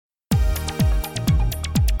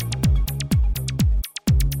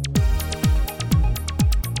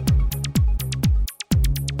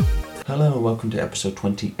and welcome to episode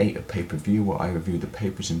 28 of Pay Per View, where I review the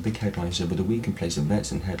papers and big headlines over the week and place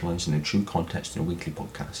events and headlines in their true context in a weekly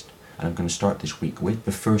podcast. And I'm going to start this week with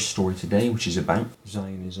the first story today, which is about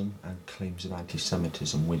Zionism and claims of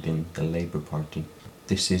anti-Semitism within the Labour Party.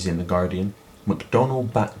 This is in The Guardian.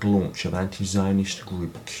 McDonnell-backed launch of anti-Zionist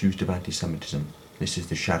group accused of anti-Semitism. This is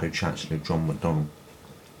the Shadow Chancellor, John McDonnell.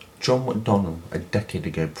 John McDonnell, a decade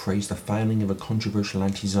ago, praised the founding of a controversial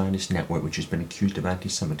anti-Zionist network which has been accused of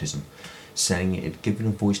anti-Semitism, saying it had given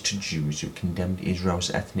a voice to Jews who condemned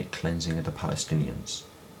Israel's ethnic cleansing of the Palestinians.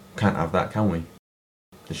 Can't have that, can we?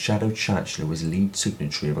 The Shadow Chancellor was lead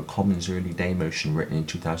signatory of a Commons early day motion written in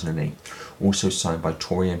 2008, also signed by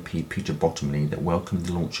Tory MP Peter Bottomley, that welcomed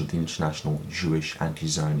the launch of the International Jewish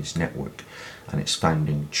Anti-Zionist Network and its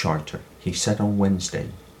founding charter. He said on Wednesday,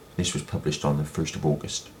 this was published on the 1st of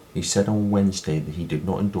August, he said on Wednesday that he did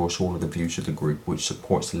not endorse all of the views of the group, which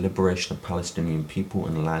supports the liberation of Palestinian people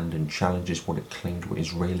and land and challenges what it claimed were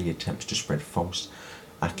Israeli attempts to spread false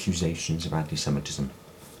accusations of anti-Semitism.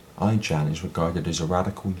 IJAN is regarded as a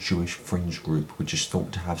radical Jewish fringe group which is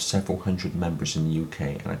thought to have several hundred members in the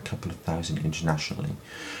UK and a couple of thousand internationally.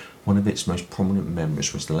 One of its most prominent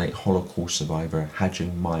members was the late Holocaust survivor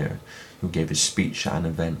Haji Meyer, who gave a speech at an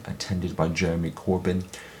event attended by Jeremy Corbyn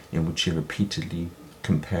in which he repeatedly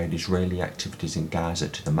compared Israeli activities in Gaza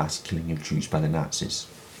to the mass killing of Jews by the Nazis.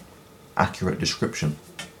 Accurate description.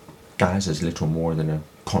 Gaza is little more than a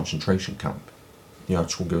concentration camp. The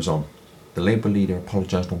article goes on. The Labour leader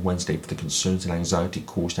apologised on Wednesday for the concerns and anxiety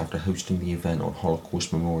caused after hosting the event on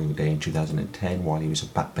Holocaust Memorial Day in 2010 while he was a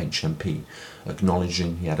backbench MP,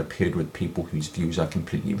 acknowledging he had appeared with people whose views I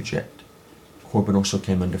completely reject. Corbyn also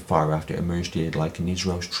came under fire after it emerged he had likened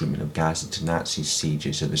Israel's treatment of Gaza to Nazi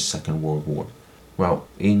sieges of the Second World War. Well,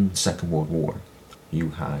 in the Second World War,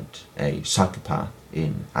 you had a psychopath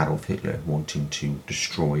in Adolf Hitler wanting to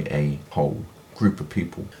destroy a whole group of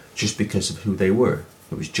people just because of who they were.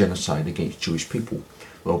 It was genocide against Jewish people.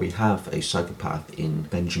 Well, we have a psychopath in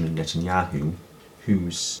Benjamin Netanyahu,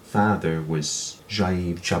 whose father was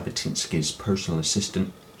Yair Jabotinsky's personal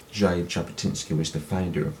assistant. Yair Jabotinsky was the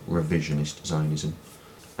founder of revisionist Zionism,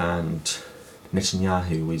 and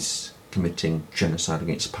Netanyahu is committing genocide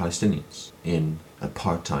against Palestinians in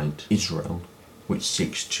apartheid Israel, which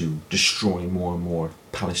seeks to destroy more and more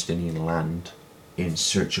Palestinian land in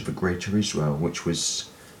search of a greater Israel, which was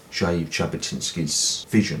Yair Jabotinsky's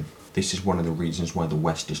vision. This is one of the reasons why the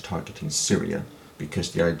West is targeting Syria,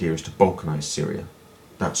 because the idea is to balkanize Syria.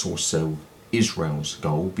 That's also Israel's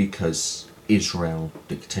goal, because Israel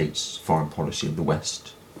dictates foreign policy of the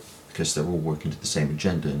West, because they're all working to the same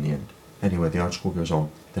agenda in the end. Anyway, the article goes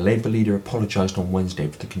on. The Labour leader apologised on Wednesday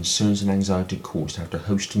for the concerns and anxiety caused after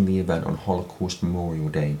hosting the event on Holocaust Memorial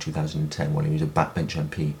Day in 2010 while he was a backbench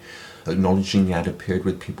MP, acknowledging he had appeared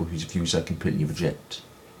with people whose views I completely reject.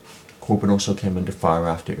 Corbyn also came under fire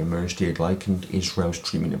after it emerged he had likened Israel's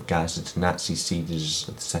treatment of Gaza to Nazi sieges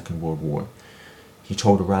of the Second World War. He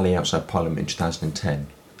told a rally outside Parliament in 2010,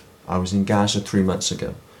 "I was in Gaza 3 months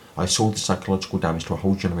ago. I saw the psychological damage to a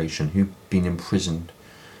whole generation who'd been imprisoned."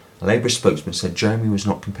 A Labour spokesman said Jeremy was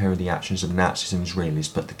not comparing the actions of Nazis and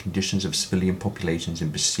Israelis, but the conditions of civilian populations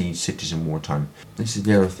in besieged cities in wartime. This is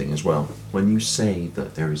the other thing as well. When you say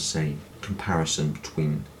that there is a comparison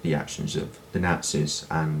between the actions of the Nazis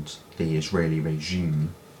and the Israeli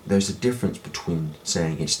regime, there's a difference between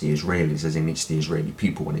saying it's the Israelis, as in it's the Israeli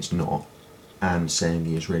people when it's not, and saying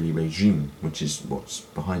the Israeli regime, which is what's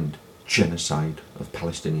behind genocide of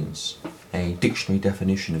Palestinians. A dictionary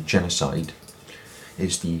definition of genocide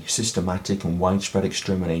is the systematic and widespread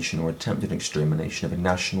extermination or attempted extermination of a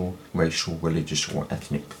national, racial, religious or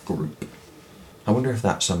ethnic group. I wonder if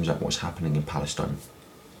that sums up what's happening in Palestine.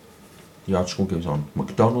 The article goes on.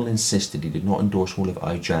 McDonnell insisted he did not endorse all of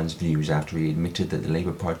IJAN's views after he admitted that the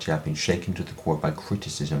Labour Party had been shaken to the core by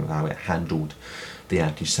criticism of how it handled the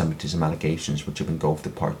anti-Semitism allegations which have engulfed the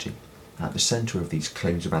party. At the centre of these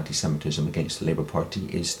claims of anti-Semitism against the Labour Party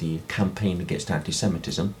is the Campaign Against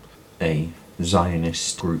Anti-Semitism, a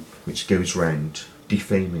Zionist group which goes around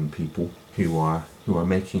defaming people who are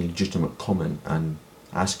making legitimate comment and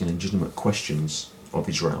asking legitimate questions of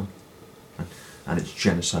Israel and its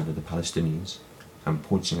genocide of the Palestinians, and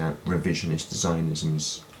pointing out revisionist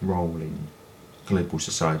Zionism's role in global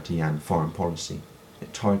society and foreign policy.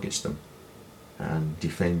 It targets them and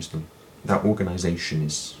defames them. That organisation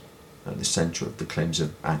is at the centre of the claims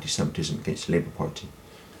of anti-Semitism against the Labour Party.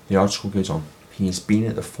 The article goes on. He has been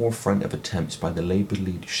at the forefront of attempts by the Labour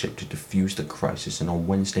leadership to defuse the crisis, and on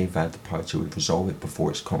Wednesday vowed the party would resolve it before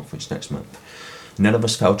its conference next month. None of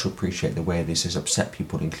us fail to appreciate the way this has upset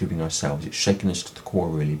people, including ourselves. It's shaken us to the core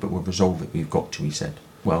really, but we'll resolve it, we've got to, he said.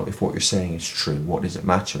 Well, if what you're saying is true, what does it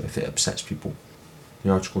matter if it upsets people?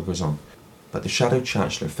 The article goes on. But the Shadow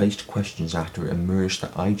Chancellor faced questions after it emerged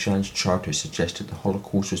that Aydin's charter suggested the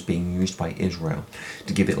Holocaust was being used by Israel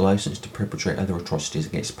to give it license to perpetrate other atrocities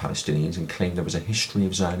against the Palestinians, and claimed there was a history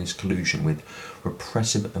of Zionist collusion with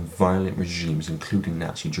repressive and violent regimes, including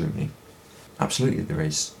Nazi Germany. Absolutely there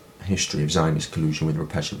is a history of Zionist collusion with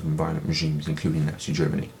repressive and violent regimes, including Nazi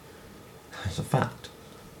Germany. That's a fact.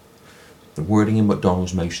 The wording in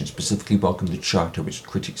MacDonald's motion specifically welcomed the Charter, which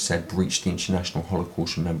critics said breached the International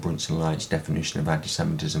Holocaust Remembrance Alliance definition of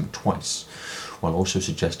anti-Semitism twice, while also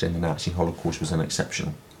suggesting the Nazi Holocaust was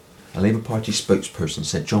unexceptional. A Labour Party spokesperson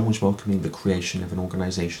said John was welcoming the creation of an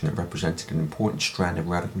organisation that represented an important strand of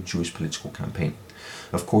radical Jewish political campaign.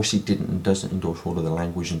 Of course, he didn't and doesn't endorse all of the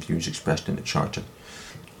language and views expressed in the Charter.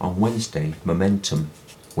 On Wednesday, Momentum,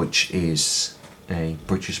 which is a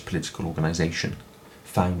British political organisation,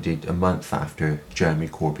 founded a month after Jeremy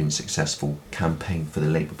Corbyn's successful campaign for the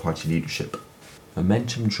Labour Party leadership.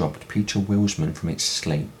 Momentum dropped Peter Wilsman from its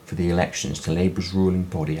slate for the elections to Labour's ruling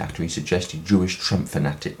body after he suggested Jewish Trump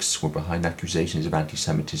fanatics were behind accusations of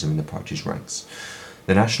anti-Semitism in the party's ranks.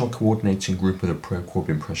 The National Coordinating Group of the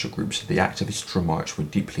pro-Corbyn pressure group said the activists' remarks were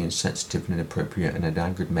deeply insensitive and inappropriate and had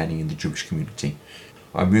angered many in the Jewish community.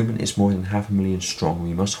 Our movement is more than 500,000 strong, and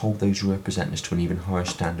we must hold those who represent us to an even higher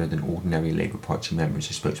standard than ordinary Labour Party members,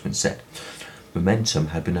 the spokesman said. Momentum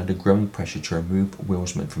had been under growing pressure to remove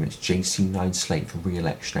Wilsman from its JC9 slate for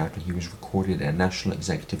re-election after he was recorded at a National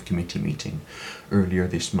Executive Committee meeting earlier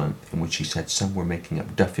this month, in which he said some were making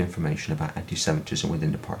up duff information about anti-Semitism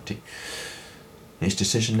within the party. His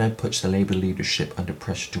decision now puts the Labour leadership under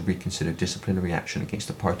pressure to reconsider disciplinary action against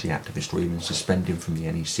the party activist or even suspend him from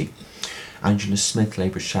the NEC. Angela Smith,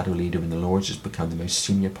 Labour's shadow leader in the Lords, has become the most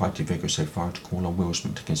senior party figure so far to call on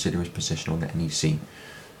Wilsman to consider his position on the NEC.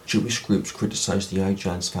 Jewish groups criticised the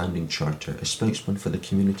Aydin's founding charter. A spokesman for the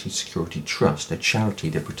Community Security Trust, a charity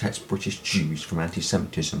that protects British Jews from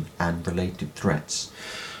anti-Semitism and related threats,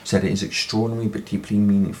 said it is extraordinary but deeply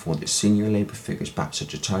meaningful that senior Labour figures back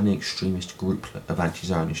such a tiny extremist group of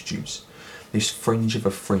anti-Zionist Jews. This fringe of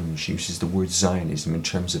a fringe uses the word Zionism in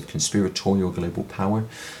terms of conspiratorial global power,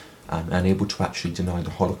 and unable to actually deny the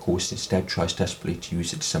Holocaust, instead tries desperately to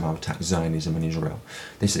use it to somehow attack Zionism and Israel.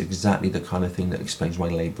 This is exactly the kind of thing that explains why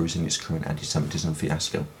Labour is in its current anti-Semitism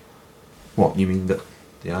fiasco. What, you mean that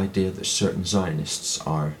the idea that certain Zionists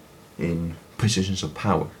are in positions of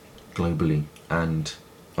power globally and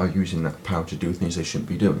are using that power to do things they shouldn't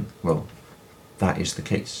be doing? Well, that is the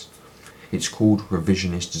case. It's called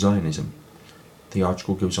revisionist Zionism. The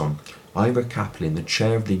article goes on. Ira Kaplan, the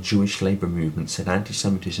chair of the Jewish Labour movement, said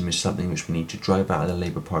anti-Semitism is something which we need to drive out of the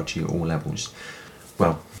Labour Party at all levels.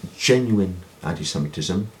 Well, genuine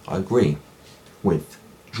anti-Semitism, I agree with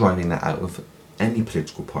driving that out of any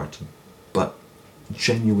political party, but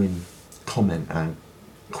genuine comment and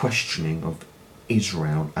questioning of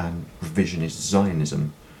Israel and revisionist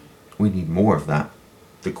Zionism, we need more of that.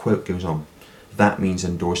 The quote goes on. That means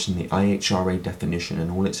endorsing the IHRA definition and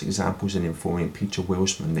all its examples and informing Peter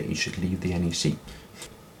Wilsman that he should leave the NEC.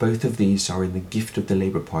 Both of these are in the gift of the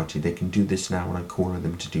Labour Party. They can do this now and I call on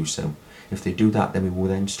them to do so. If they do that, then we will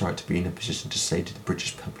then start to be in a position to say to the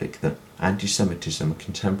British public that anti-Semitism,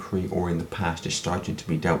 contemporary or in the past, is starting to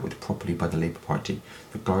be dealt with properly by the Labour Party.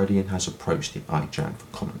 The Guardian has approached the IJAN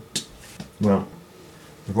for comment. Well,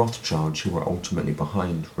 the Rothschilds, who are ultimately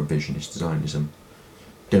behind revisionist Zionism,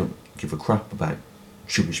 don't give a crap about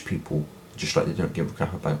Jewish people, just like they don't give a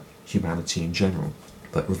crap about humanity in general.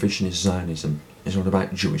 But revisionist Zionism is not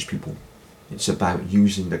about Jewish people. It's about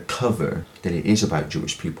using the cover that it is about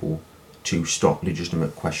Jewish people to stop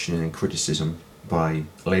legitimate questioning and criticism by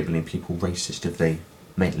labelling people racist if they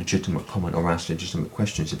make legitimate comment or ask legitimate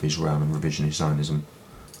questions of Israel and revisionist Zionism.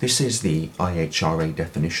 This is the IHRA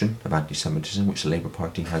definition of anti-Semitism, which the Labour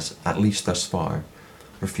Party has, at least thus far,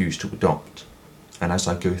 refused to adopt. And as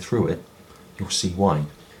I go through it, you'll see why.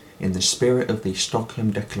 In the spirit of the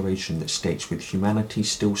Stockholm Declaration that states, with humanity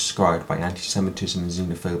still scarred by anti-Semitism and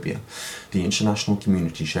xenophobia, the international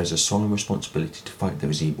community shares a solemn responsibility to fight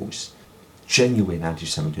those evils. Genuine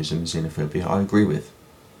anti-Semitism and xenophobia I agree with.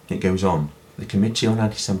 It goes on. The Committee on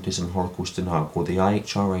Anti-Semitism and Holocaust Denial called the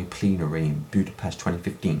IHRA plenary in Budapest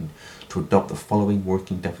 2015 to adopt the following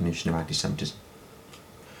working definition of anti-Semitism.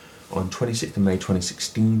 On 26th of May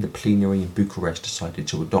 2016, the plenary in Bucharest decided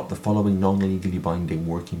to adopt the following non-legally binding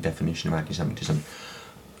working definition of anti-Semitism.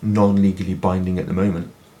 Non-legally binding at the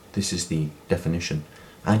moment, this is the definition.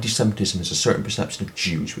 Anti-Semitism is a certain perception of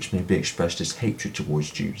Jews which may be expressed as hatred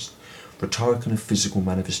towards Jews. Rhetorical and physical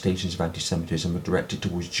manifestations of anti-Semitism are directed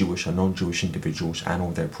towards Jewish and non-Jewish individuals and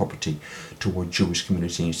or their property, toward Jewish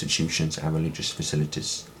community institutions and religious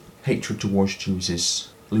facilities. Hatred towards Jews is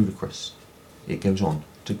ludicrous. It goes on.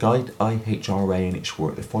 To guide IHRA in its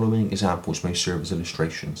work, the following examples may serve as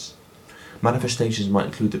illustrations. Manifestations might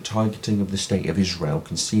include the targeting of the State of Israel,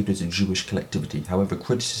 conceived as a Jewish collectivity. However,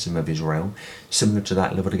 criticism of Israel, similar to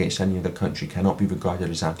that levelled against any other country, cannot be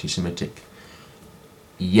regarded as anti-Semitic.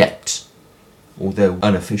 Yet, although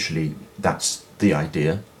unofficially that's the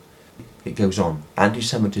idea. It goes on.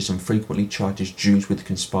 Anti-Semitism frequently charges Jews with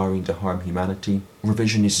conspiring to harm humanity.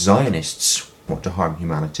 Revisionist Zionists want to harm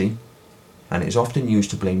humanity. And it is often used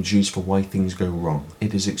to blame Jews for why things go wrong.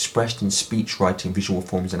 It is expressed in speech, writing, visual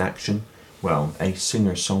forms and action. Well, a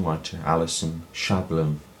singer-songwriter, Alison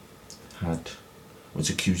Shablum, was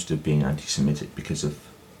accused of being anti-Semitic because of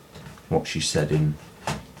what she said in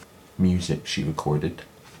music she recorded.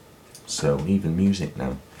 So even music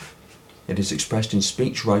now. It is expressed in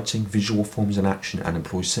speech, writing, visual forms and action, and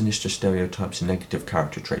employs sinister stereotypes and negative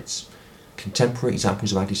character traits. Contemporary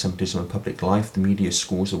examples of anti-Semitism in public life, the media,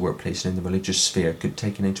 schools, the workplace, and in the religious sphere could,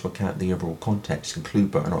 taken into account the overall context, include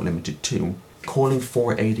but are not limited to calling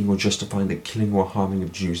for, aiding or justifying the killing or harming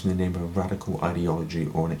of Jews in the name of a radical ideology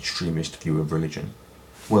or an extremist view of religion.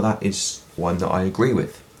 Well, that is one that I agree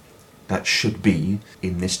with. That should be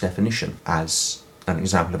in this definition as an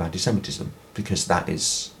example of anti-Semitism, because that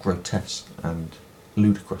is grotesque and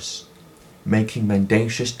ludicrous. Making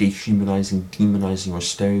mendacious, dehumanising, demonising or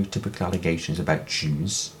stereotypical allegations about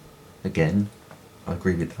Jews, again, I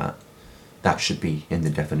agree with that. That should be in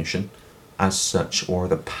the definition. As such, or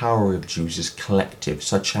the power of Jews is collective,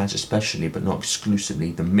 such as, especially but not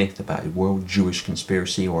exclusively, the myth about a world Jewish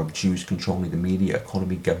conspiracy or of Jews controlling the media,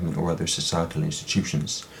 economy, government or other societal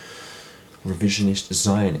institutions. Revisionist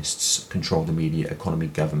Zionists control the media, economy,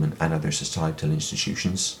 government and other societal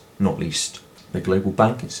institutions, not least the global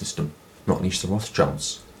banking system, not least the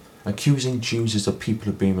Rothschilds. Accusing Jews as a people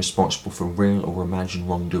of being responsible for real or imagined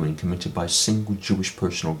wrongdoing committed by a single Jewish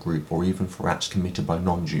person or group, or even for acts committed by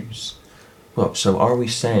non-Jews. Well, so are we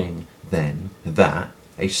saying then that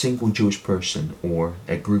a single Jewish person or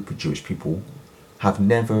a group of Jewish people have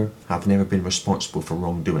never been responsible for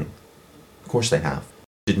wrongdoing? Of course they have.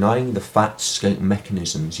 Denying the facts, scope,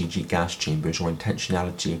 mechanisms, e.g. gas chambers, or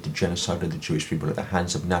intentionality of the genocide of the Jewish people at the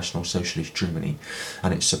hands of National Socialist Germany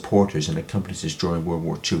and its supporters and accomplices during World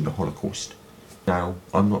War II, the Holocaust. Now,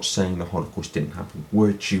 I'm not saying the Holocaust didn't happen.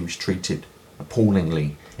 Were Jews treated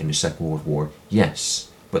appallingly in the Second World War?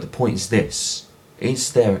 Yes. But the point is this.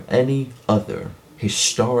 Is there any other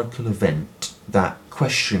historical event that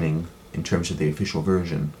questioning, in terms of the official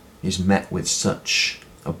version, is met with such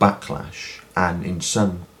a backlash? And in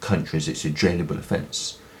some countries it's a jailable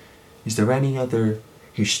offence. Is there any other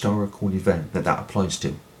historical event that applies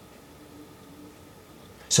to?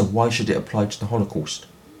 So why should it apply to the Holocaust?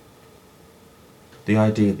 The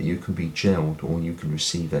idea that you can be jailed or you can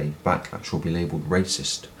receive a backlash or be labelled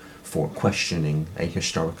racist for questioning a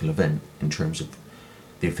historical event in terms of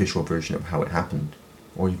the official version of how it happened,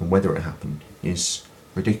 or even whether it happened, is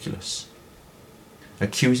ridiculous.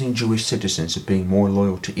 Accusing Jewish citizens of being more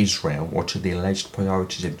loyal to Israel or to the alleged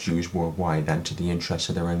priorities of Jews worldwide than to the interests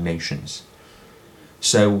of their own nations.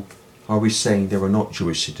 So, are we saying there are not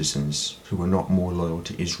Jewish citizens who are not more loyal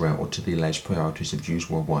to Israel or to the alleged priorities of Jews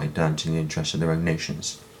worldwide than to the interests of their own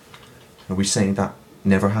nations? Are we saying that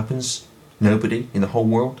never happens? Nobody in the whole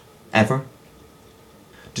world? Ever?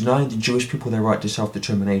 Denying the Jewish people their right to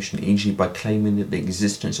self-determination, e.g. by claiming that the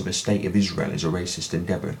existence of a state of Israel is a racist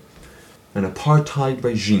endeavour. An apartheid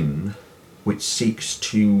regime which seeks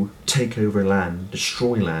to take over land,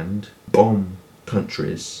 destroy land, bomb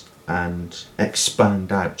countries and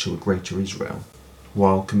expand out to a greater Israel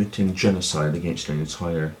while committing genocide against an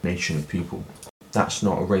entire nation of people. That's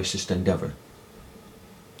not a racist endeavour.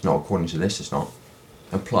 Not according to this, it's not.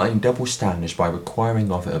 Applying double standards by requiring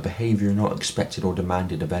of it a behaviour not expected or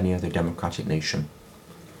demanded of any other democratic nation.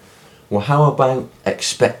 Well, how about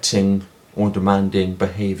expecting or demanding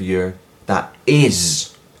behaviour that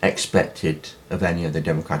is expected of any other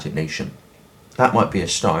democratic nation? That might be a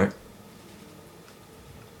start.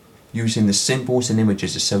 Using the symbols and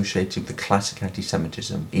images associated with the classic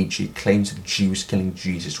anti-Semitism, e.g. claims of Jews killing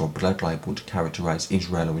Jesus or blood libel to characterise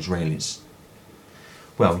Israel or Israelis.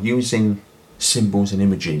 Well, using symbols and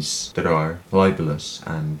images that are libelous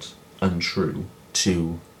and untrue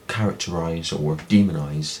to characterise or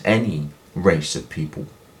demonise any race of people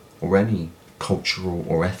or any cultural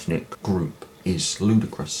or ethnic group is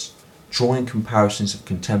ludicrous. Drawing comparisons of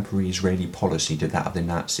contemporary Israeli policy to that of the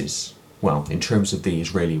Nazis, well, in terms of the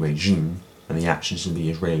Israeli regime, and the actions of the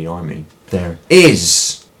Israeli army, there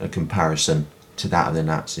is a comparison to that of the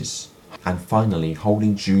Nazis. And finally,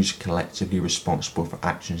 holding Jews collectively responsible for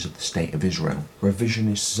actions of the State of Israel.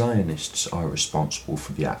 Revisionist Zionists are responsible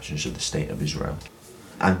for the actions of the State of Israel.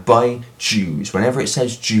 And by Jews, whenever it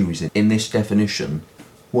says Jews in this definition,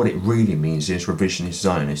 what it really means is revisionist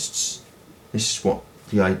Zionists. This is what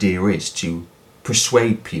the idea is, to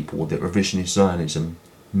persuade people that revisionist Zionism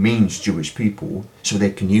means Jewish people, so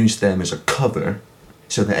they can use them as a cover,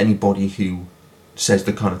 so that anybody who says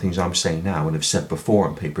the kind of things I'm saying now and have said before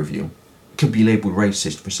on pay-per-view can be labelled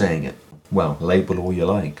racist for saying it. Well, label all you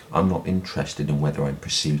like. I'm not interested in whether I'm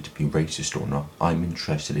perceived to be racist or not. I'm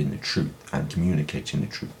interested in the truth and communicating the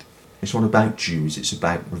truth. It's not about Jews, it's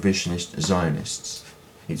about revisionist Zionists.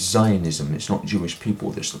 It's Zionism, it's not Jewish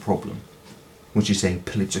people that's the problem, which is a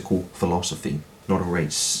political philosophy, not a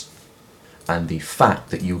race. And the fact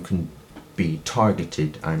that you can be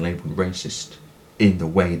targeted and labelled racist in the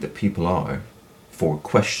way that people are for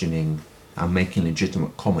questioning and making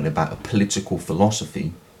legitimate comment about a political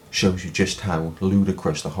philosophy shows you just how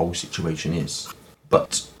ludicrous the whole situation is.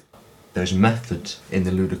 But there's method in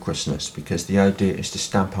the ludicrousness, because the idea is to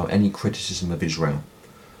stamp out any criticism of Israel,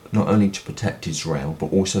 not only to protect Israel,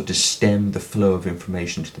 but also to stem the flow of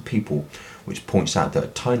information to the people, which points out that a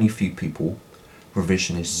tiny few people,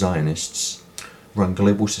 revisionist Zionists, run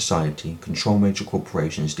global society, control major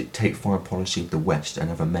corporations, dictate foreign policy of the West, and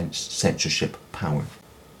have immense censorship power.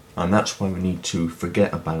 And that's why we need to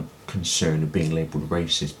forget about concern of being labelled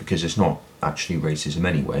racist, because it's not actually racism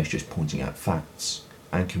anyway, it's just pointing out facts,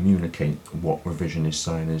 and communicate what revisionist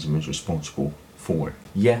Zionism is responsible for.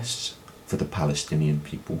 Yes, for the Palestinian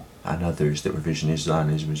people and others that revisionist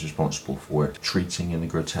Zionism is responsible for treating in the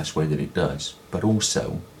grotesque way that it does, but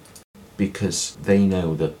also because they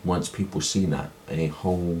know that once people see that, a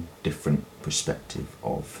whole different perspective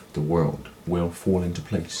of the world will fall into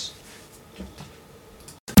place.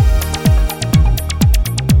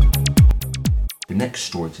 The next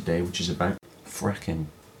story today, which is about fracking.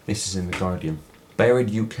 This is in The Guardian.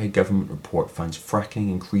 Buried UK government report finds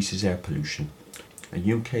fracking increases air pollution. A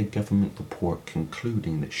UK government report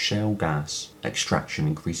concluding that shale gas extraction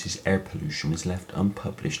increases air pollution was left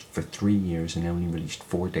unpublished for 3 years and only released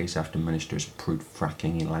 4 days after ministers approved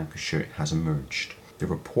fracking in Lancashire has emerged. The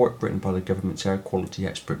report, written by the government's air quality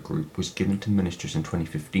expert group, was given to ministers in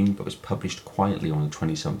 2015 but was published quietly on the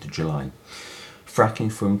 27th of July.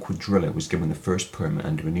 Fracking firm Cuadrilla was given the first permit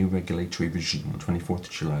under a new regulatory regime on 24th of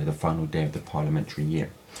July, the final day of the parliamentary year.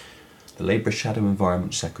 The Labour Shadow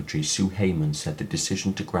Environment Secretary Sue Hayman said the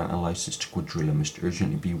decision to grant a licence to Cuadrilla must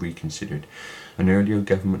urgently be reconsidered. An earlier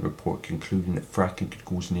government report concluding that fracking could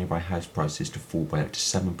cause nearby house prices to fall by up to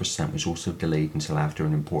 7% was also delayed until after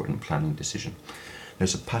an important planning decision.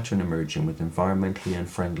 There's a pattern emerging, with environmentally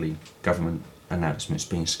unfriendly government announcements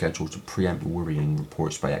being scheduled to preempt worrying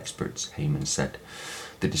reports by experts, Hayman said.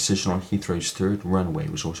 The decision on Heathrow's third runway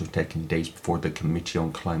was also taken days before the Committee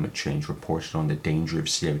on Climate Change reported on the danger of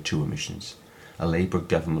CO2 emissions. A Labour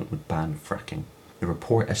government would ban fracking. The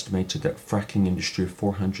report estimated that fracking industry of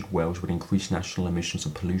 400 wells would increase national emissions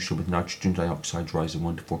of pollution, with nitrogen dioxide rising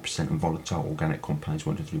 1 to 4% and volatile organic compounds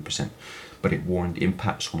 1 to 3%. But it warned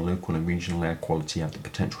impacts on local and regional air quality have the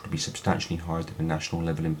potential to be substantially higher than the national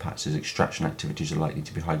level impacts, as extraction activities are likely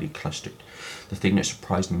to be highly clustered. The thing that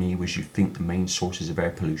surprised me was you think the main sources of air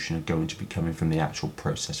pollution are going to be coming from the actual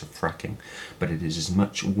process of fracking, but it is as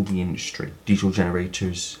much all the industry. Diesel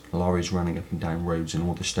generators, lorries running up and down roads and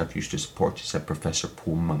all the stuff used to support it, said Professor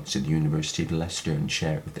Paul Monks at the University of Leicester and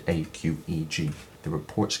chair of the AQEG. The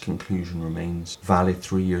report's conclusion remains valid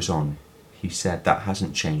 3 years on. He said that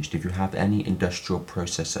hasn't changed. If you have any industrial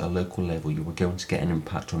process at a local level, you are going to get an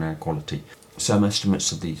impact on air quality. Some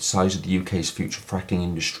estimates of the size of the UK's future fracking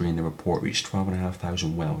industry in the report reached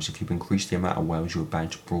 12,500 wells. If you increase the amount of wells, you are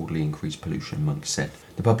bound to broadly increase pollution, Monk said.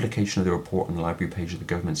 The publication of the report on the library page of the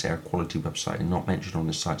government's air quality website, and not mentioned on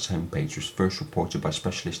the site's homepage, was first reported by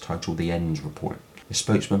specialists titled the ENDS report. A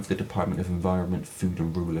spokesman for the Department of Environment, Food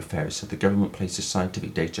and Rural Affairs said the government places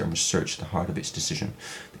scientific data and research at the heart of its decision.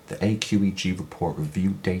 The AQEG report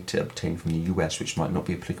reviewed data obtained from the US which might not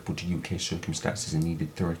be applicable to UK circumstances and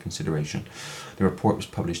needed thorough consideration. The report was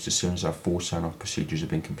published as soon as our full sign-off procedures have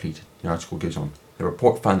been completed. The article goes on. The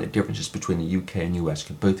report found that differences between the UK and US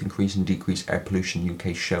could both increase and decrease air pollution.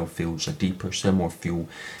 UK shale fields are deeper, so more fuel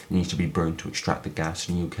needs to be burned to extract the gas,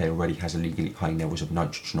 and the UK already has illegally high levels of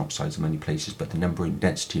nitrogen oxides in many places, but the number and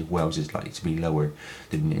density of wells is likely to be lower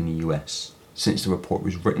than in the US. Since the report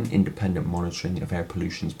was written, independent monitoring of air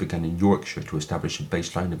pollution has begun in Yorkshire to establish a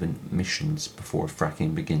baseline of emissions before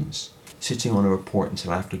fracking begins. Sitting on a report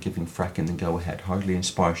until after giving fracking the go-ahead hardly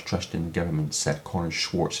inspires trust in the government, said Conor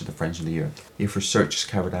Schwartz of the Friends of the Earth. If research is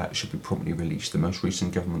carried out, it should be promptly released. The most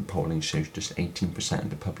recent government polling shows just 18%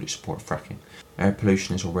 of the public support fracking. Air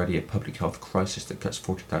pollution is already a public health crisis that cuts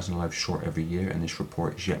 40,000 lives short every year, and this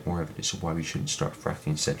report is yet more evidence of why we shouldn't start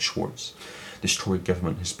fracking, said Schwartz. The Tory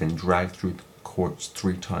government has been dragged through the courts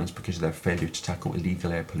 3 times because of their failure to tackle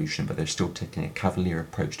illegal air pollution, but they're still taking a cavalier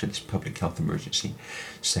approach to this public health emergency,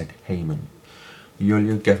 said Heyman. The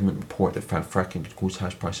earlier government report that found fracking could cause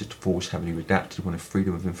house prices to fall was heavily redacted when a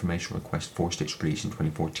Freedom of Information request forced its release in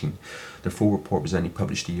 2014. The full report was only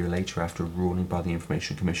published a year later after a ruling by the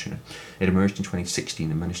Information Commissioner. It emerged in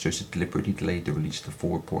 2016 and ministers had deliberately delayed the release of the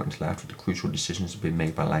full report until after the crucial decisions had been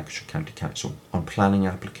made by Lancashire County Council on planning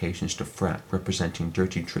applications to frack, representing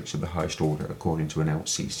dirty tricks of the highest order, according to an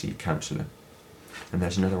LCC councillor. And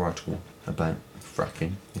there's another article about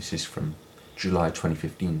fracking. This is from July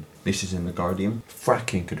 2015. This is in The Guardian.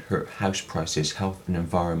 Fracking could hurt house prices, health and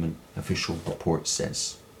environment, official report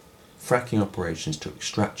says. Fracking operations to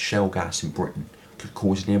extract shale gas in Britain could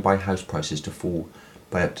cause nearby house prices to fall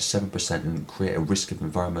by up to 7% and create a risk of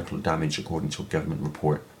environmental damage, according to a government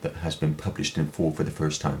report that has been published in full for the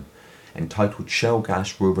first time. Entitled Shale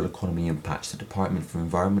Gas Rural Economy Impacts, the Department for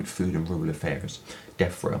Environment, Food and Rural Affairs,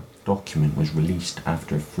 DEFRA, document was released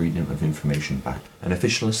after a Freedom of Information ban. An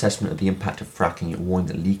official assessment of the impact of fracking, it warned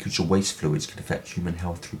that leakage of waste fluids could affect human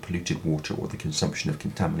health through polluted water or the consumption of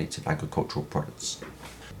contaminated agricultural products.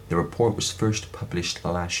 The report was first published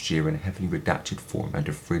last year in a heavily redacted form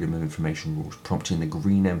under Freedom of Information rules, prompting the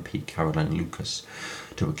Green MP Caroline Lucas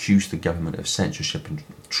to accuse the government of censorship and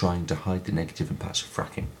trying to hide the negative impacts of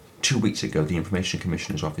fracking. 2 weeks ago, the Information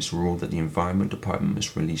Commissioner's Office ruled that the Environment Department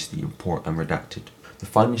must release the report unredacted. The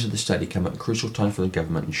findings of the study come at a crucial time for the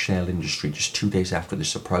government and shale industry, just 2 days after the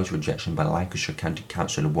surprise rejection by Lancashire County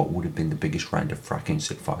Council of what would have been the biggest round of fracking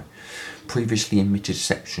so far. Previously emitted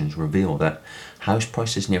sections reveal that house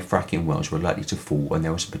prices near fracking wells were likely to fall, and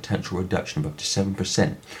there was a potential reduction of up to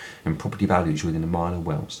 7% in property values within a mile of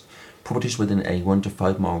wells. Properties within a 1 to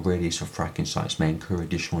 5 mile radius of fracking sites may incur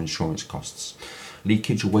additional insurance costs.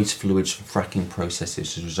 Leakage of waste fluids from fracking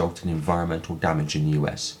processes has resulted in environmental damage in the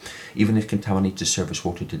US. Even if contaminated surface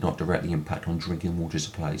water did not directly impact on drinking water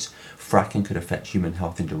supplies, fracking could affect human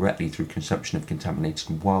health indirectly through consumption of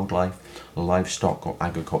contaminated wildlife, livestock or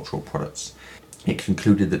agricultural products. It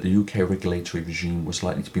concluded that the UK regulatory regime was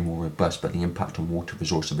likely to be more robust, but the impact on water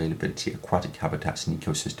resource availability, aquatic habitats and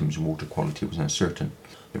ecosystems and water quality was uncertain.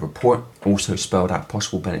 The report also spelled out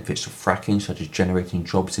possible benefits of fracking, such as generating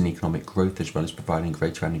jobs and economic growth, as well as providing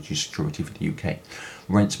greater energy security for the UK.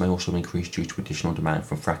 Rents may also increase due to additional demand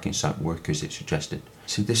from fracking site workers, it suggested.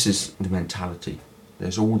 See, this is the mentality.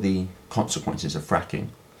 There's all the consequences of fracking,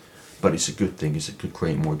 but it's a good thing, it could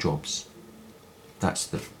create more jobs. That's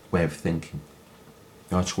the way of thinking.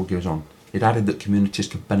 The article goes on. It added that communities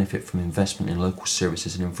could benefit from investment in local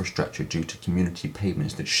services and infrastructure due to community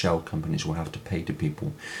payments that shell companies will have to pay to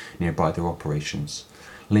people nearby their operations.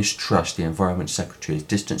 Liz Truss, the Environment Secretary, has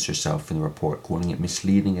distanced herself from the report, calling it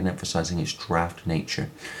misleading and emphasising its draft nature.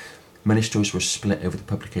 Ministers were split over the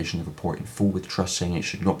publication of the report in full, with Truss saying it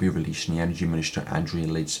should not be released and the Energy Minister Andrea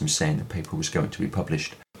Leadsom saying the paper was going to be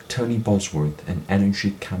published. Tony Bosworth, an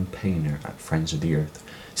energy campaigner at Friends of the Earth,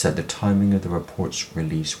 said the timing of the report's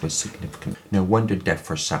release was significant. No wonder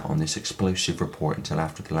DEFRA sat on this explosive report until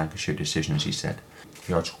after the Lancashire decision, as he said.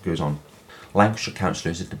 The article goes on. Lancashire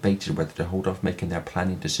councillors had debated whether to hold off making their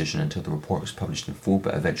planning decision until the report was published in full,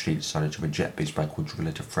 but eventually decided to reject bids by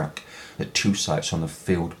Quadrilla to frack at 2 sites on the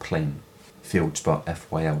Field Plain. Field spelled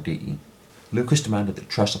F-Y-L-D-E. Lucas demanded that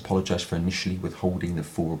Truss apologise for initially withholding the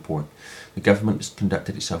full report. The government has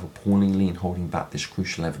conducted itself appallingly in holding back this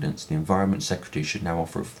crucial evidence. The Environment Secretary should now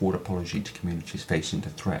offer a full apology to communities facing the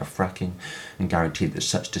threat of fracking and guarantee that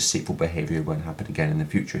such deceitful behaviour won't happen again in the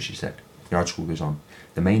future, she said. The article goes on.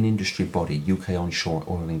 The main industry body, UK Onshore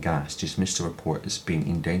Oil and Gas, dismissed the report as being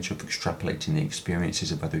in danger of extrapolating the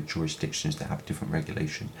experiences of other jurisdictions that have different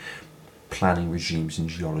regulation, planning regimes and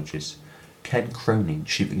geologies. Ken Cronin,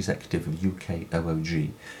 Chief Executive of UK OOG,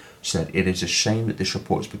 said, "It is a shame that this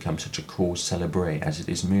report has become such a cause célèbre, as it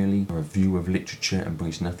is merely a review of literature and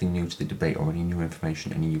brings nothing new to the debate or any new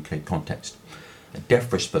information in a UK context." A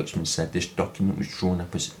DEFRA spokesman said this document was drawn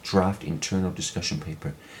up as a draft internal discussion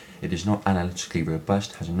paper. It is not analytically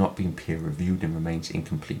robust, has not been peer-reviewed and remains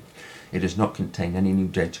incomplete. It does not contain any new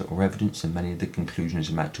data or evidence, and many of the conclusions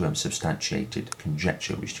amount to unsubstantiated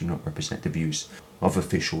conjecture which do not represent the views of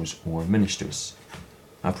officials or ministers.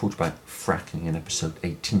 I've talked about fracking in episode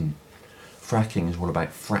 18. Fracking is all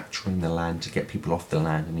about fracturing the land to get people off the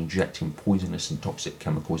land and injecting poisonous and toxic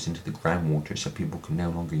chemicals into the groundwater so people can no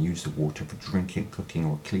longer use the water for drinking, cooking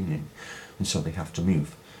or cleaning, and so they have to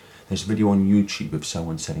move. There's a video on YouTube of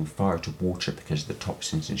someone setting fire to water because of the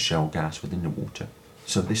toxins and shale gas within the water.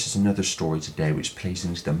 So this is another story today which plays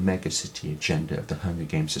into the megacity agenda of the Hunger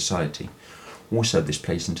Games Society. Also, this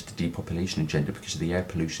plays into the depopulation agenda because of the air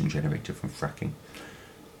pollution generated from fracking.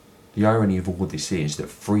 The irony of all this is that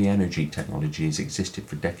free energy technology has existed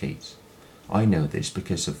for decades. I know this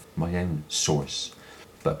because of my own source,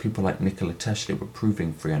 but people like Nikola Tesla were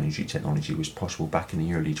proving free energy technology was possible back in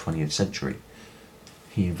the early 20th century.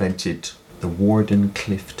 He invented the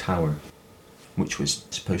Wardenclyffe Tower, which was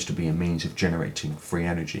supposed to be a means of generating free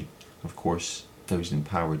energy. Of course, those in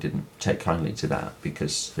power didn't take kindly to that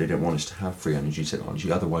because they didn't want us to have free energy technology,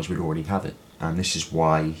 otherwise we'd already have it. And this is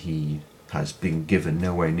why he has been given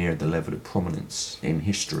nowhere near the level of prominence in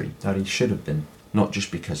history that he should have been, not just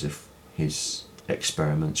because of his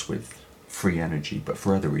experiments with free energy, but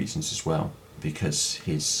for other reasons as well, because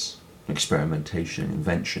his experimentation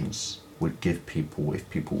inventions would give people, if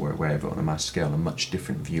people were aware of it on a mass scale, a much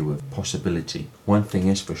different view of possibility. One thing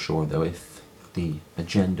is for sure though, if the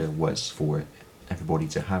agenda was for everybody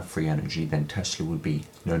to have free energy, then Tesla would be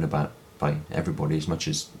known about by everybody as much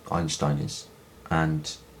as Einstein is,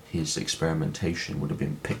 and his experimentation would have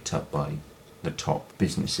been picked up by the top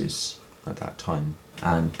businesses at that time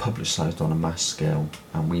and publicised on a mass scale,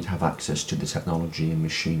 and we'd have access to the technology and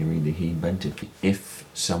machinery that he invented. If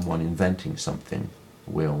someone inventing something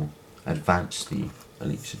will advance the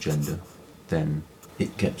elite's agenda, then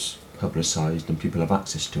it gets publicised and people have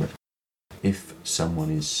access to it. If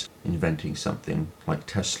someone is inventing something like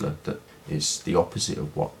Tesla that is the opposite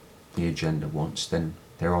of what the agenda wants, then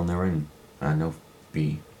they're on their own and they'll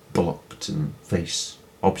be blocked and face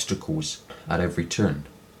obstacles at every turn.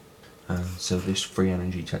 And so this free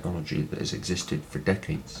energy technology that has existed for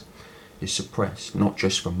decades is suppressed, not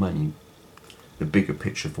just for money. The bigger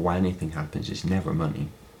picture for why anything happens is never money.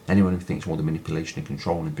 Anyone who thinks all the manipulation and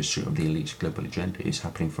control in pursuit of the elite's global agenda is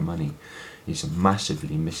happening for money is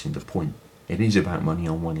massively missing the point. It is about money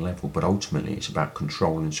on one level, but ultimately it's about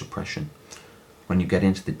control and suppression. When you get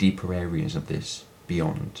into the deeper areas of this,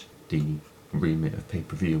 beyond the remit of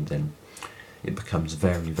pay-per-view, then it becomes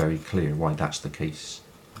very, very clear why that's the case.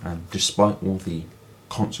 And despite all the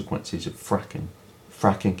consequences of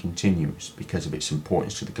fracking continues because of its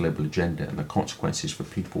importance to the global agenda, and the consequences for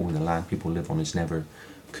people and the land people live on is never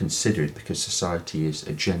considered because society is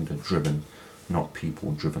agenda driven, not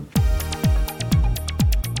people driven.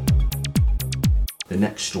 The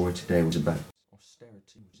next story today was about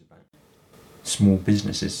austerity, was about small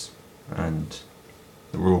businesses and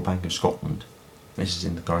the Royal Bank of Scotland. This is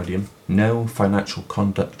in The Guardian. No Financial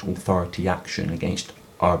Conduct Authority action against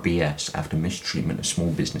RBS after mistreatment of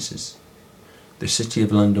small businesses. The City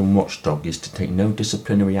of London watchdog is to take no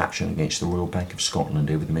disciplinary action against the Royal Bank of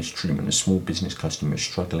Scotland over the mistreatment of small business customers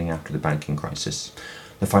struggling after the banking crisis.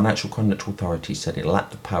 The Financial Conduct Authority said it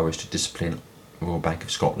lacked the powers to discipline the Royal Bank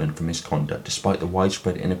of Scotland for misconduct, despite the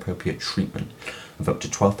widespread inappropriate treatment of up to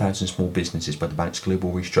 12,000 small businesses by the bank's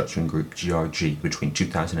Global Restructuring Group, GRG, between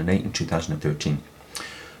 2008 and 2013.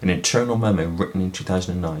 An internal memo written in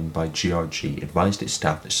 2009 by GRG advised its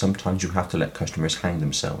staff that sometimes you have to let customers hang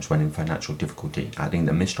themselves when in financial difficulty, adding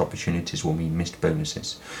that missed opportunities will mean missed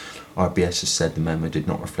bonuses. RBS has said the memo did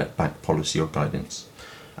not reflect bank policy or guidance.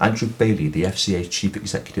 Andrew Bailey, the FCA's chief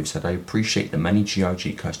executive, said, "I appreciate that many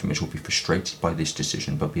GRG customers will be frustrated by this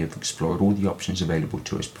decision, but we have explored all the options available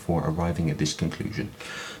to us before arriving at this conclusion.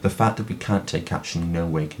 The fact that we can't take action in no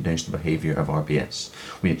way condones the behaviour of RBS.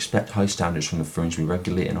 We expect high standards from the firms we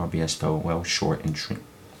regulate, and RBS fell well short in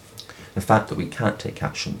The fact that we can't take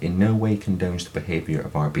action in no way condones the behaviour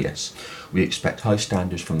of RBS. We expect high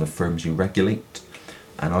standards from the firms we regulate,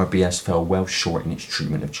 and RBS fell well short in its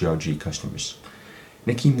treatment of GRG customers."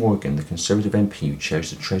 Nicky Morgan, the Conservative MP who chairs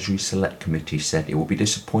the Treasury Select Committee, said it will be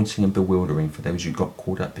disappointing and bewildering for those who got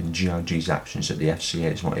caught up in GRG's actions that the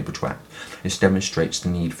FCA is not able to act. This demonstrates the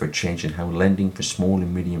need for a change in how lending for small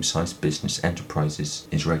and medium-sized business enterprises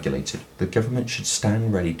is regulated. The government should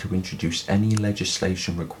stand ready to introduce any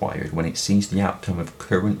legislation required when it sees the outcome of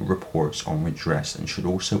current reports on redress, and should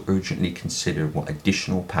also urgently consider what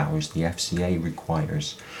additional powers the FCA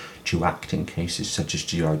requires to act in cases such as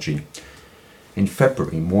GRG. In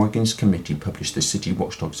February, Morgan's committee published the City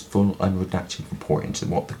Watchdog's full unredacted report into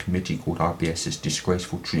what the committee called RBS's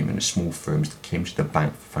disgraceful treatment of small firms that came to the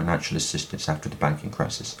bank for financial assistance after the banking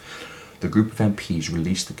crisis. The group of MPs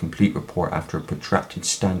released the complete report after a protracted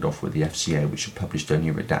standoff with the FCA, which had published only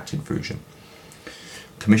a redacted version.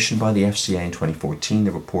 Commissioned by the FCA in 2014,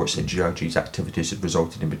 the report said GRG's activities had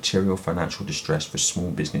resulted in material financial distress for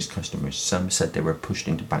small business customers. Some said they were pushed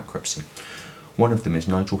into bankruptcy. One of them is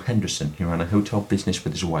Nigel Henderson, who ran a hotel business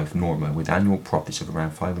with his wife Norma with annual profits of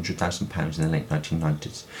around £500,000 in the late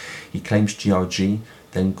 1990s. He claims GRG,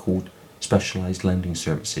 then called Specialised Lending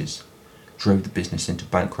Services, drove the business into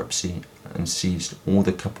bankruptcy and seized all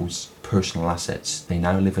the couple's personal assets. They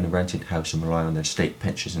now live in a rented house and rely on their state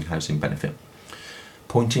pensions and housing benefit.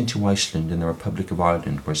 Pointing to Iceland and the Republic of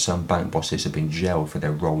Ireland, where some bank bosses have been jailed for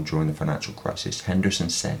their role during the financial crisis, Henderson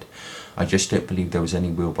said, "I just don't believe there was any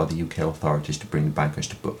will by the UK authorities to bring the bankers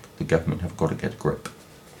to book. The government have got to get a grip."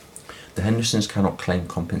 The Hendersons cannot claim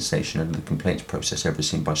compensation under the complaints process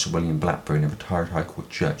overseen by Sir William Blackburn, a retired High Court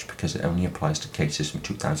judge, because it only applies to cases from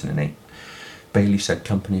 2008. Bailey said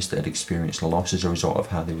companies that had experienced loss as a result of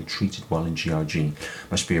how they were treated while in GRG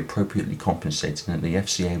must be appropriately compensated, and that the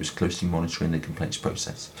FCA was closely monitoring the complaints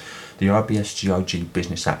process. The RBS GRG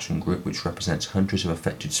Business Action Group, which represents hundreds of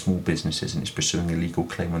affected small businesses and is pursuing a legal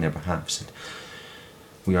claim on their behalf, said,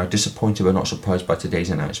 "We are disappointed but not surprised by today's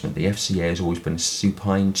announcement. The FCA has always been a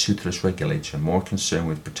supine, toothless regulator, more concerned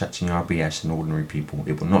with protecting RBS than ordinary people.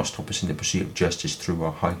 It will not stop us in the pursuit of justice through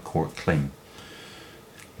our High Court claim."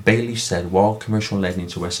 Bailey said while commercial lending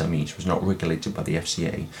to SMEs was not regulated by the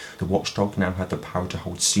FCA, the watchdog now had the power to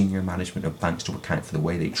hold senior management of banks to account for the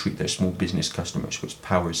way they treat their small business customers, with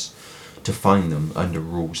powers to fine them under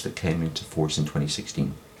rules that came into force in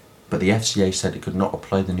 2016. But the FCA said it could not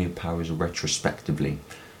apply the new powers retrospectively.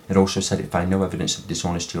 It also said it found no evidence of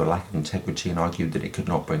dishonesty or lack of integrity and argued that it could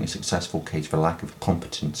not bring a successful case for lack of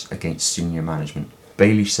competence against senior management.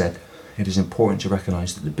 Bailey said, "It is important to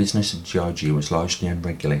recognise that the business of GRG was largely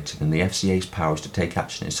unregulated, and the FCA's powers to take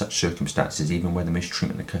action in such circumstances, even where the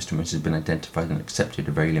mistreatment of customers has been identified and accepted,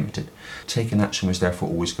 are very limited. Taking action was therefore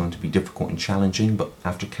always going to be difficult and challenging, but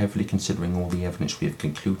after carefully considering all the evidence, we have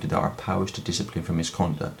concluded that our powers to discipline for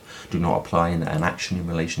misconduct do not apply, and that an action in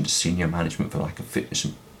relation to senior management for lack of fitness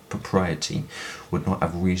and propriety would not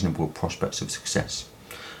have reasonable prospects of success."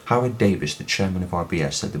 Howard Davis, the chairman of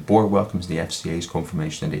RBS, said the board welcomes the FCA's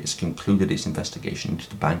confirmation that it has concluded its investigation into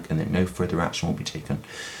the bank and that no further action will be taken.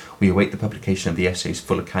 "We await the publication of the FCA's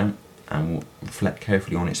full account and will reflect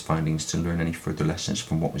carefully on its findings to learn any further lessons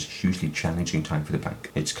from what was a hugely challenging time for the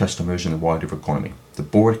bank, its customers and the wider economy. The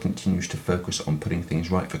board continues to focus on putting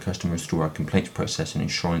things right for customers through our complaints process and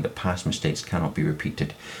ensuring that past mistakes cannot be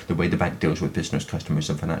repeated. The way the bank deals with business customers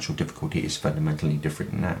and financial difficulty is fundamentally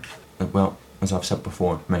different now." Well, as I've said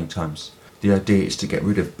before many times, the idea is to get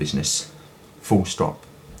rid of business, full stop,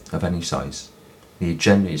 of any size. The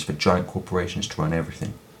agenda is for giant corporations to run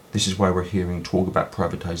everything. This is why we're hearing talk about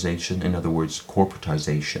privatisation, in other words,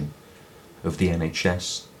 corporatisation, of the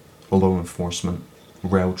NHS, law enforcement,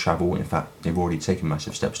 rail travel. In fact, they've already taken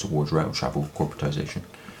massive steps towards rail travel corporatisation.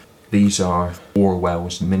 These are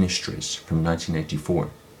Orwell's ministries from 1984.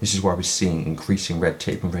 This is why we're seeing increasing red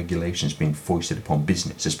tape and regulations being foisted upon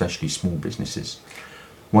business, especially small businesses,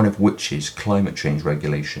 one of which is climate change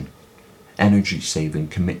regulation, energy-saving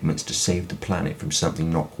commitments to save the planet from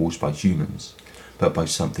something not caused by humans, but by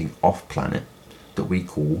something off-planet that we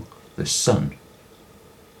call the sun.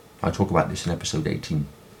 I talk about this in episode 18.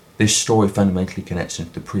 This story fundamentally connects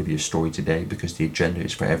into the previous story today because the agenda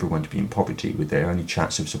is for everyone to be in poverty, with their only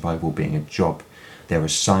chance of survival being a job they're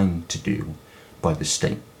assigned to do by the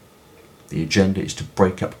state. The agenda is to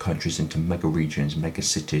break up countries into mega regions, mega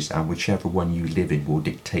cities, and whichever one you live in will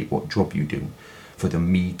dictate what job you do for the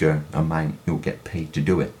meagre amount you'll get paid to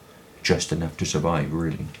do it. Just enough to survive,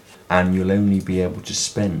 really. And you'll only be able to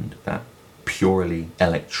spend that purely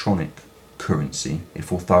electronic currency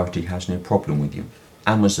if authority has no problem with you.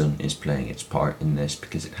 Amazon is playing its part in this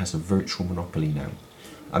because it has a virtual monopoly now.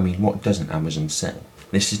 I mean, what doesn't Amazon sell?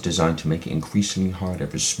 This is designed to make it increasingly harder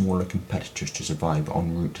for smaller competitors to survive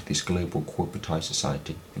en route to this global corporatized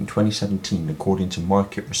society. In 2017, according to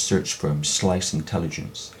market research firm Slice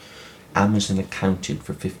Intelligence, Amazon accounted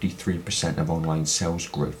for 53% of online sales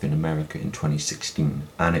growth in America in 2016,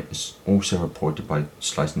 and it was also reported by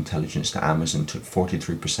Slice Intelligence that Amazon took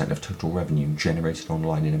 43% of total revenue generated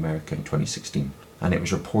online in America in 2016. And it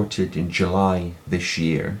was reported in July this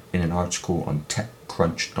year in an article on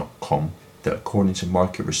TechCrunch.com that according to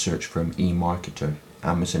market research firm eMarketer,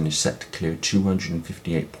 Amazon is set to clear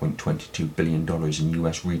 $258.22 billion in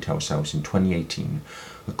US retail sales in 2018,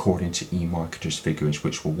 according to eMarketer's figures,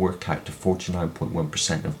 which will work out to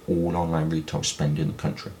 49.1% of all online retail spend in the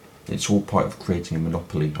country. It's all part of creating a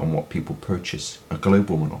monopoly on what people purchase, a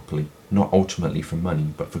global monopoly, not ultimately for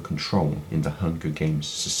money, but for control in the Hunger Games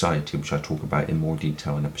society, which I talk about in more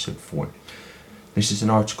detail in episode 4. This is an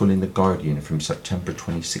article in The Guardian from September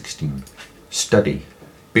 2016. Study.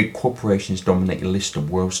 Big corporations dominate a list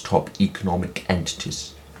of world's top economic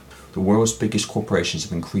entities. The world's biggest corporations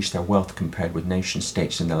have increased their wealth compared with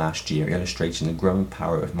nation-states in the last year, illustrating the growing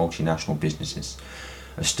power of multinational businesses.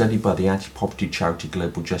 A study by the anti-poverty charity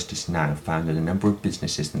Global Justice Now found that the number of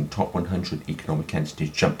businesses in the top 100 economic entities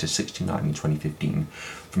jumped to 69 in 2015,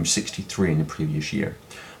 from 63 in the previous year.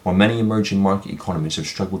 While many emerging market economies have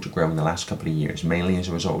struggled to grow in the last couple of years, mainly as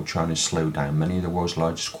a result of China's slowdown, many of the world's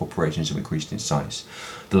largest corporations have increased in size.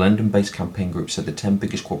 The London-based campaign group said the 10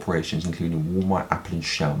 biggest corporations, including Walmart, Apple and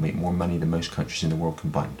Shell, make more money than most countries in the world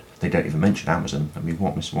combined. They don't even mention Amazon. I mean,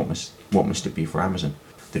 what must it be for Amazon?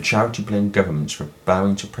 The charity blamed governments for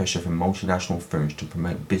bowing to pressure from multinational firms to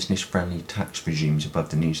promote business-friendly tax regimes above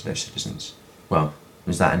the needs of their citizens. Well,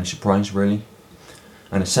 is that any surprise, really?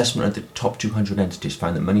 An assessment of the top 200 entities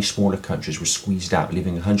found that many smaller countries were squeezed out,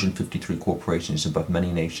 leaving 153 corporations above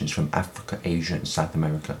many nations from Africa, Asia and South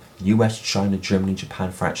America. The US, China, Germany,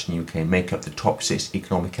 Japan, France and the UK make up the top 6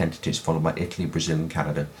 economic entities, followed by Italy, Brazil and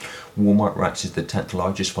Canada. Walmart ranks as the 10th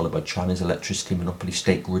largest, followed by China's electricity monopoly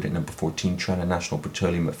State Grid at number 14, China National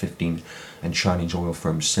Petroleum at 15 and Chinese oil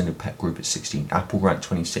firm Sinopec Group at 16. Apple ranked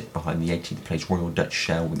 26th behind the 18th place Royal Dutch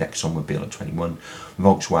Shell with ExxonMobil at 21,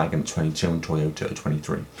 Volkswagen at 22 and Toyota at 23.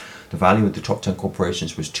 The value of the top 10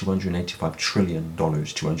 corporations was $285 trillion,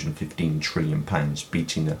 £215 trillion,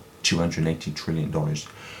 beating the $280 trillion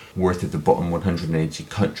worth of the bottom 180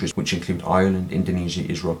 countries, which include Ireland, Indonesia,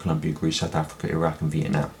 Israel, Colombia, Greece, South Africa, Iraq and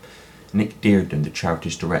Vietnam. Nick Dearden, the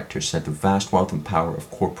charity's director, said the vast wealth and power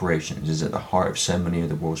of corporations is at the heart of so many of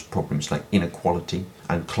the world's problems like inequality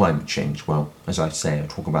and climate change. Well, as I say, I'll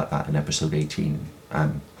talk about that in episode 18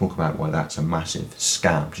 and talk about why that's a massive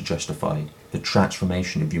scam to justify the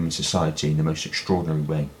transformation of human society in the most extraordinary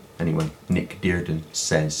way. Anyway, Nick Dearden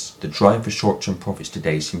says, the drive for short-term profits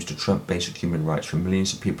today seems to trump basic human rights for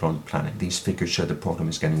millions of people on the planet. These figures show the problem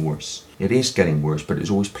is getting worse. It is getting worse, but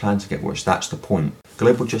it's always planned to get worse. That's the point.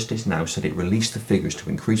 Global Justice Now said it released the figures to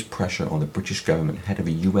increase pressure on the British government ahead of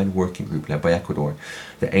a UN working group led by Ecuador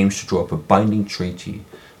that aims to draw up a binding treaty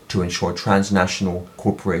to ensure transnational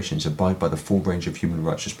corporations abide by the full range of human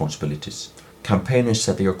rights responsibilities. Campaigners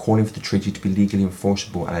said they are calling for the treaty to be legally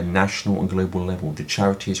enforceable at a national and global level. The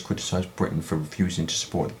charity has criticised Britain for refusing to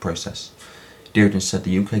support the process. Dearden said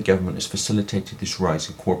the UK government has facilitated this rise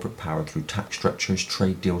in corporate power through tax structures,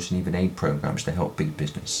 trade deals and even aid programmes to help big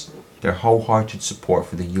business. Their wholehearted support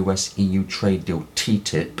for the US-EU trade deal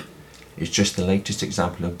TTIP is just the latest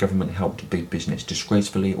example of government help to big business.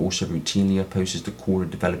 Disgracefully, it also routinely opposes the call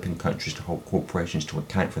of developing countries to hold corporations to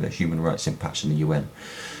account for their human rights impacts in the UN.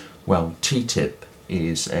 Well, TTIP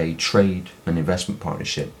is a trade and investment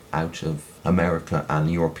partnership out of America and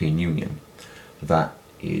the European Union that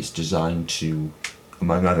is designed to,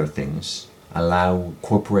 among other things, allow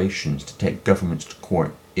corporations to take governments to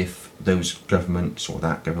court if those governments or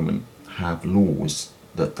that government have laws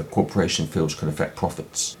that the corporation feels could affect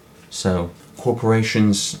profits. So,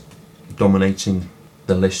 corporations dominating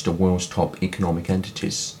the list of world's top economic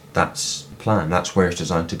entities, that's the plan, that's where it's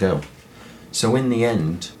designed to go. So in the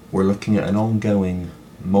end, we're looking at an ongoing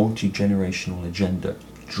multi-generational agenda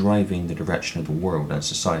driving the direction of the world and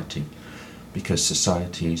society, because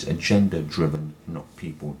society is agenda-driven, not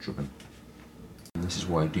people-driven. And this is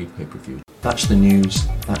why I do pay-per-view. That's the news,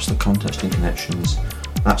 that's the context and connections,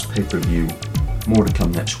 that's pay-per-view. More to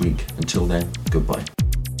come next week. Until then, goodbye.